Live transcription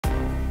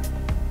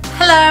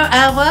Hello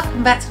and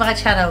welcome back to my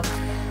channel.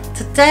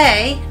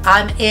 Today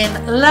I'm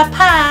in La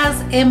Paz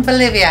in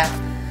Bolivia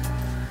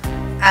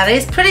and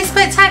it's pretty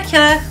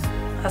spectacular.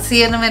 I'll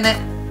see you in a minute.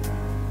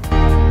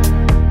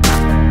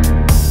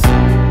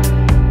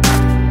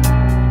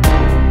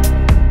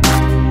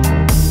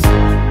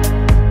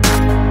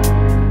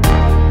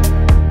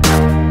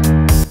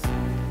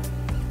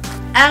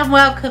 And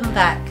welcome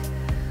back.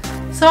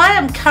 So I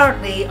am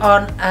currently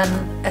on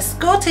an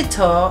escorted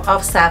tour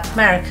of South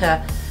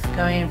America,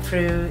 going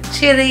through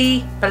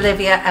Chile,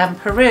 Bolivia and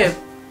Peru,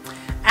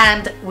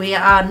 and we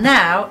are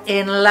now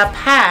in La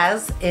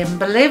Paz in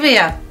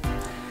Bolivia,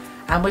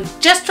 and we're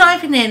just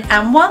driving in.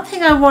 And one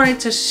thing I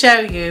wanted to show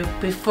you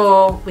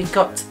before we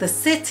got to the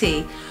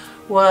city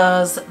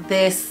was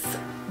this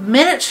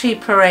military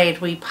parade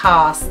we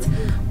passed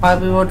while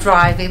we were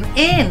driving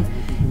in.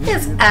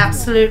 It's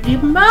absolutely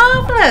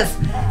marvellous.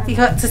 You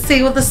got to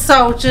see all the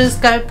soldiers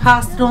go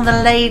past and all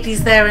the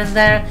ladies there in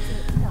their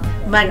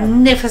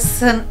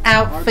magnificent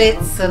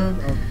outfits, and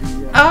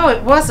oh,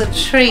 it was a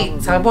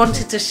treat. I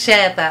wanted to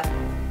share that.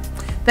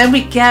 Then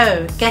we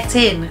get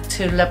in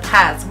to La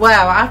Paz.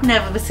 Wow, I've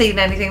never seen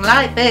anything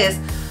like this.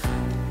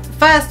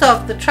 First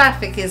off, the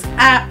traffic is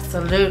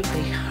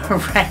absolutely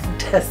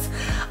horrendous.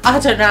 I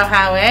don't know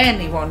how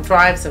anyone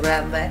drives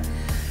around there.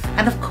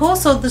 And of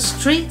course all the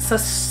streets are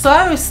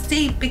so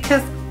steep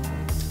because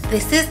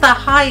this is the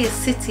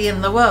highest city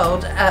in the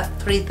world at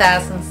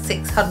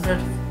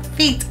 3,600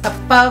 feet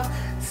above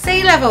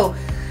sea level.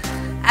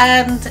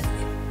 And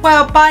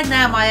well, by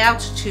now my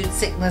altitude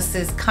sickness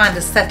is kind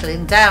of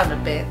settling down a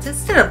bit. It's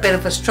still a bit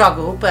of a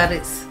struggle, but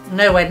it's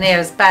nowhere near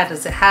as bad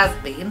as it has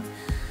been.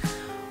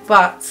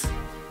 But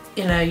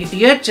you know,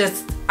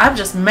 I'm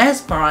just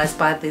mesmerized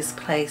by this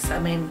place. I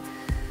mean,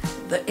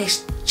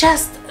 it's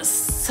just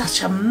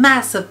such a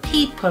mass of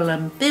people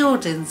and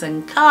buildings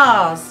and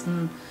cars,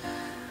 and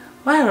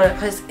wow, it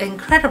was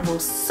incredible.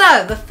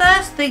 So the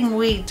first thing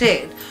we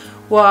did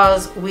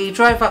was we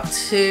drove up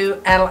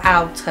to El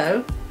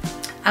Alto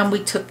and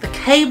we took the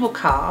cable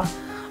car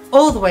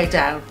all the way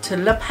down to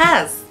La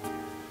Paz.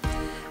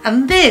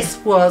 And this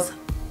was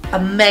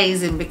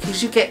amazing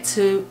because you get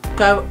to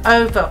go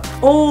over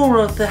all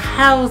of the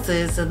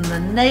houses and the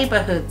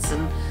neighborhoods,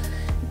 and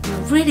you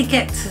really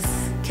get to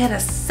get a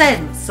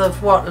sense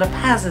of what La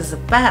Paz is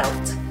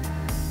about.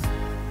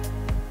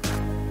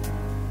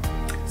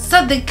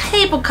 So the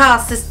cable car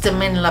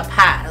system in La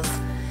Paz,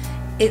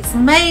 it's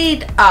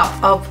made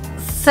up of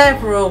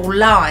several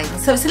lines,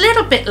 so it's a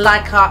little bit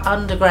like our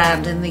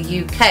underground in the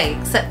UK,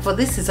 except for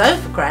this is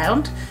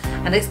overground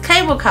and it's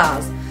cable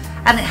cars,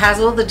 and it has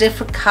all the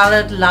different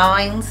coloured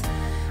lines.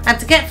 And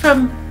to get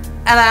from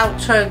El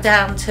Alto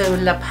down to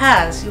La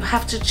Paz, you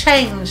have to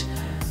change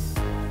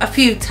a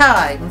few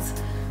times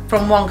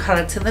from one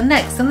colour to the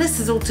next, and this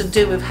is all to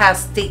do with how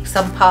steep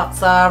some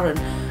parts are, and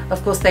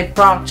of course they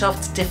branch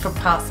off to different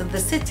parts of the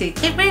city.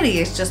 It really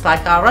is just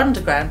like our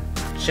underground,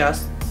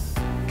 just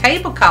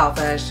cable car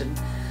version.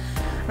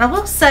 And I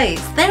will say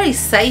it's very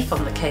safe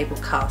on the cable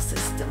car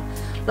system.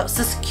 Lots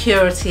of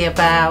security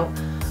about,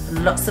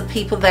 and lots of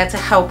people there to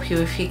help you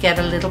if you get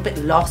a little bit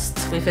lost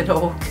with it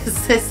all,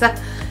 because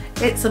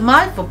it's a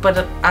mindful, but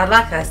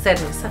like I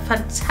said, it's a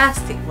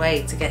fantastic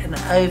way to get an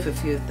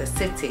overview of the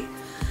city.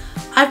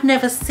 I've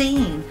never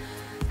seen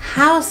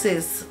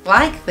houses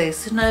like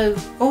this, you know,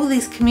 all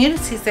these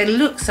communities, they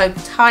look so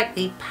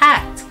tightly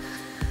packed.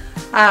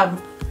 A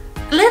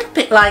little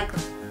bit like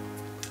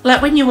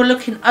when you were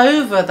looking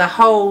over the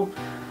whole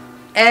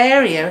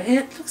area,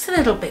 it looks a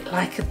little bit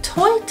like a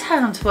toy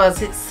town to us.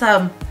 It's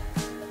well,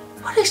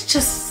 it's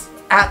just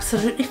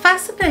absolutely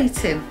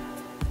fascinating.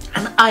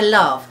 And I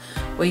love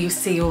where you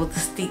see all the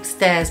steep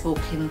stairs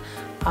walking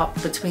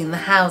up between the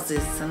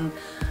houses, and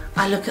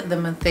I look at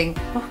them and think,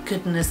 oh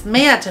goodness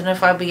me, I don't know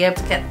if I'll be able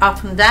to get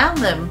up and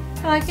down them.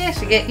 And I guess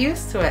you get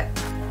used to it.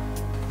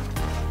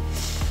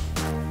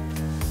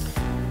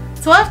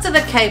 So after the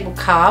cable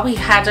car, we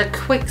had a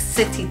quick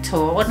city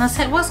tour, and I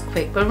said it was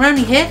quick, but we're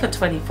only here for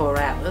 24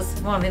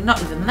 hours. Well,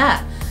 not even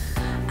that.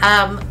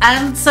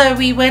 And so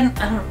we went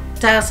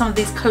down some of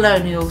these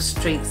colonial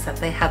streets that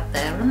they had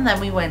there, and then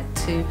we went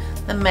to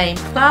the main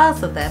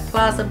plaza there,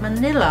 Plaza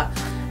Manila,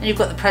 and you've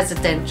got the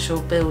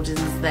presidential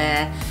buildings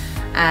there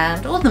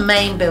and all the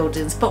main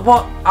buildings. But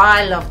what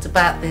I loved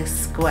about this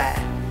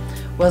square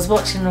was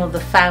watching all the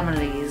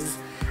families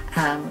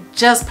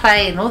just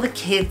playing, all the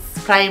kids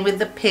playing with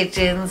the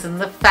pigeons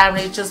and the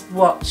family just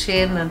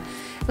watching, and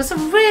it was a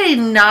really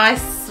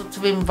nice sort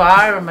of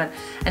environment.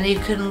 And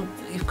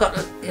you've got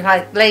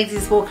like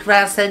ladies walking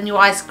around selling you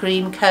ice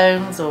cream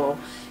cones, or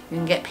you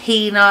can get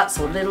peanuts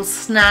or little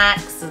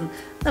snacks, and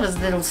there was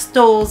little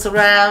stalls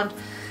around,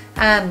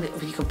 and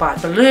you could buy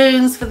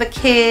balloons for the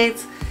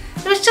kids.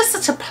 It was just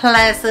such a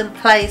pleasant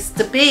place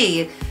to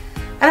be.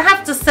 And I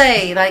have to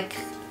say, like,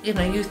 you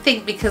know, you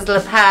think because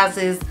La Paz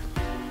is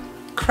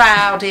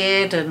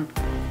crowded and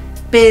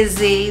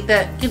busy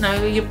that, you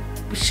know, you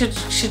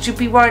should you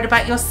be worried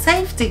about your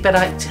safety, but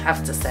I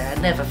have to say I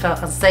never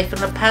felt unsafe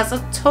in La Paz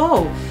at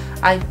all.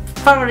 I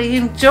thoroughly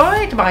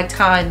enjoyed my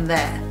time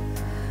there.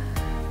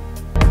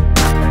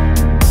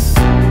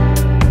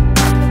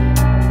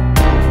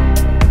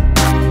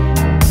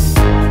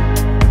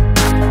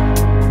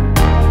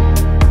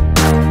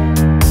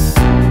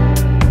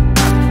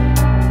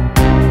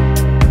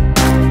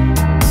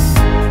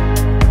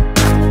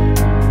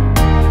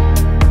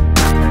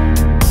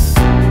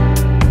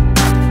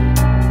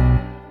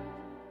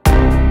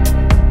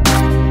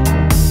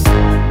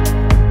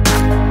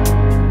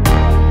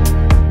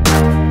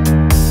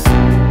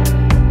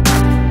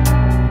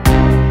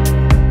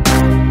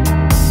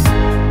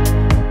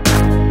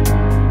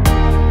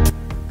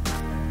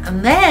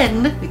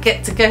 then we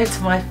get to go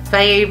to my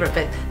favourite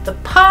bit, the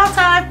part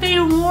I've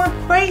been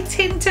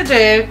waiting to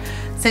do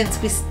since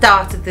we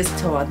started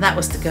this tour, and that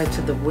was to go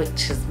to the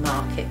Witches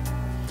Market.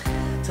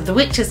 So the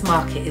Witches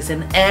Market is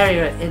an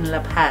area in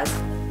La Paz,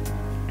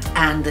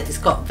 and it's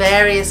got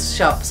various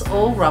shops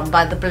all run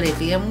by the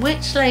Bolivian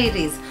witch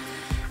ladies,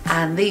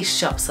 and these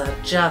shops are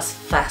just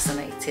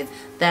fascinating.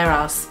 There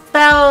are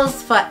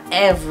spells for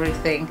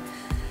everything,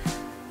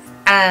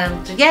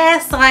 and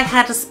yes, I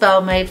had a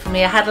spell made for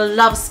me. I had a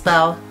love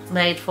spell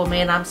made for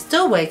me, and I'm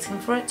still waiting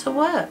for it to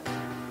work.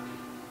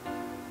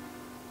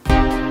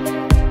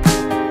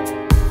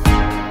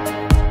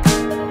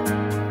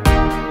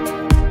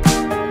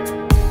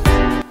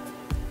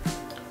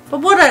 But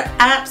what an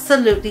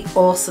absolutely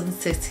awesome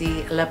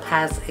city La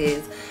Paz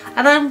is,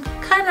 and I'm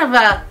kind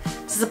of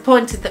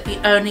disappointed that we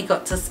only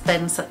got to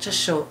spend such a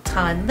short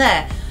time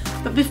there.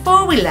 But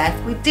before we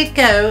left, we did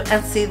go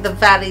and see the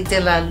Valle de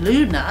la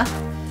Luna,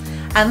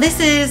 and this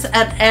is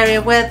an area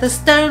where the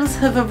stones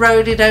have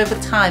eroded over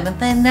time and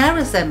they now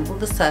resemble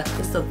the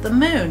surface of the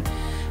moon.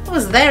 It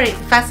was very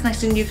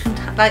fascinating. You can,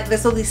 like,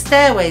 there's all these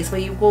stairways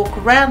where you walk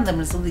around them,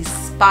 there's all these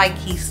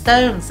spiky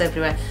stones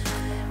everywhere.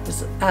 It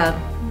was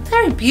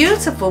very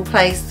beautiful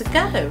place to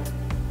go.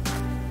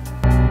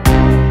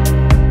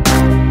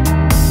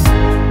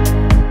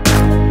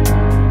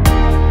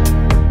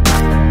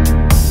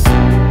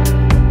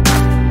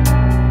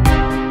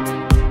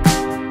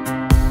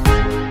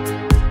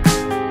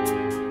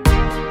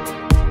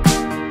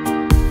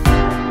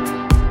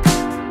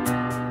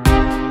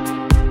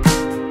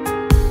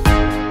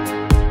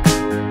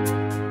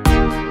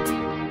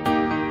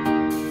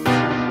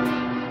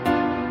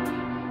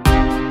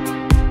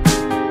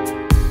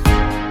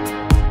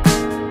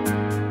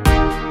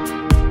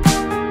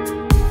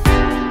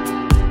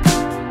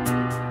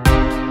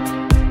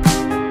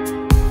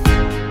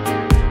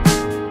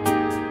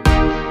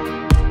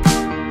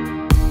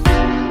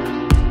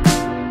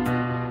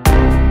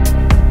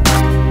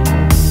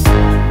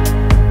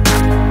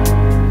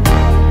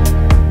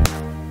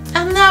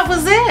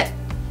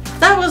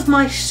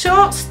 My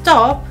short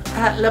stop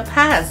at La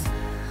Paz.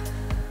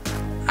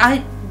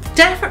 I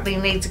definitely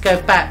need to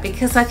go back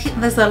because I think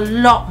there's a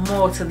lot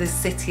more to this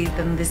city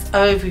than this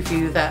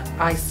overview that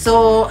I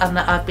saw and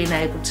that I've been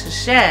able to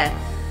share.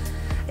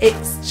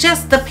 It's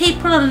just the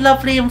people are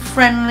lovely and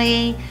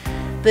friendly,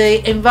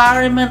 the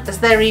environment is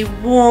very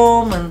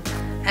warm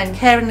and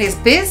caring. Is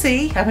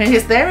busy. I mean,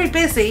 it's very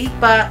busy,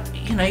 but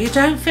you know, you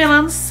don't feel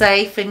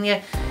unsafe,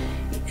 and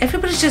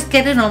everybody's just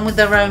getting on with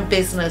their own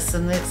business,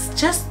 and it's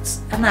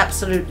just an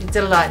absolutely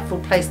delightful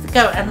place to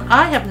go. And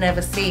I have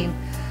never seen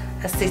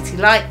a city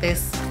like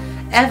this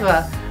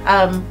ever.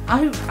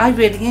 I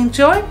really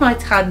enjoyed my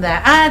time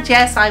there, and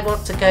yes, I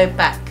want to go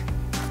back.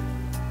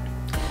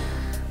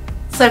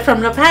 So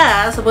from La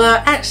Paz,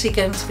 we're actually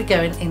going to be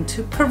going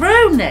into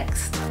Peru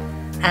next,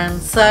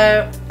 and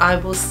so I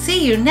will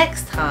see you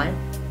next time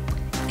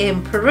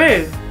in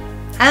Peru.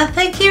 And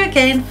thank you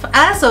again,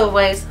 as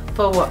always,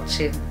 for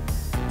watching.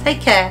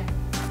 Take care.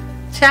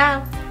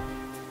 Ciao.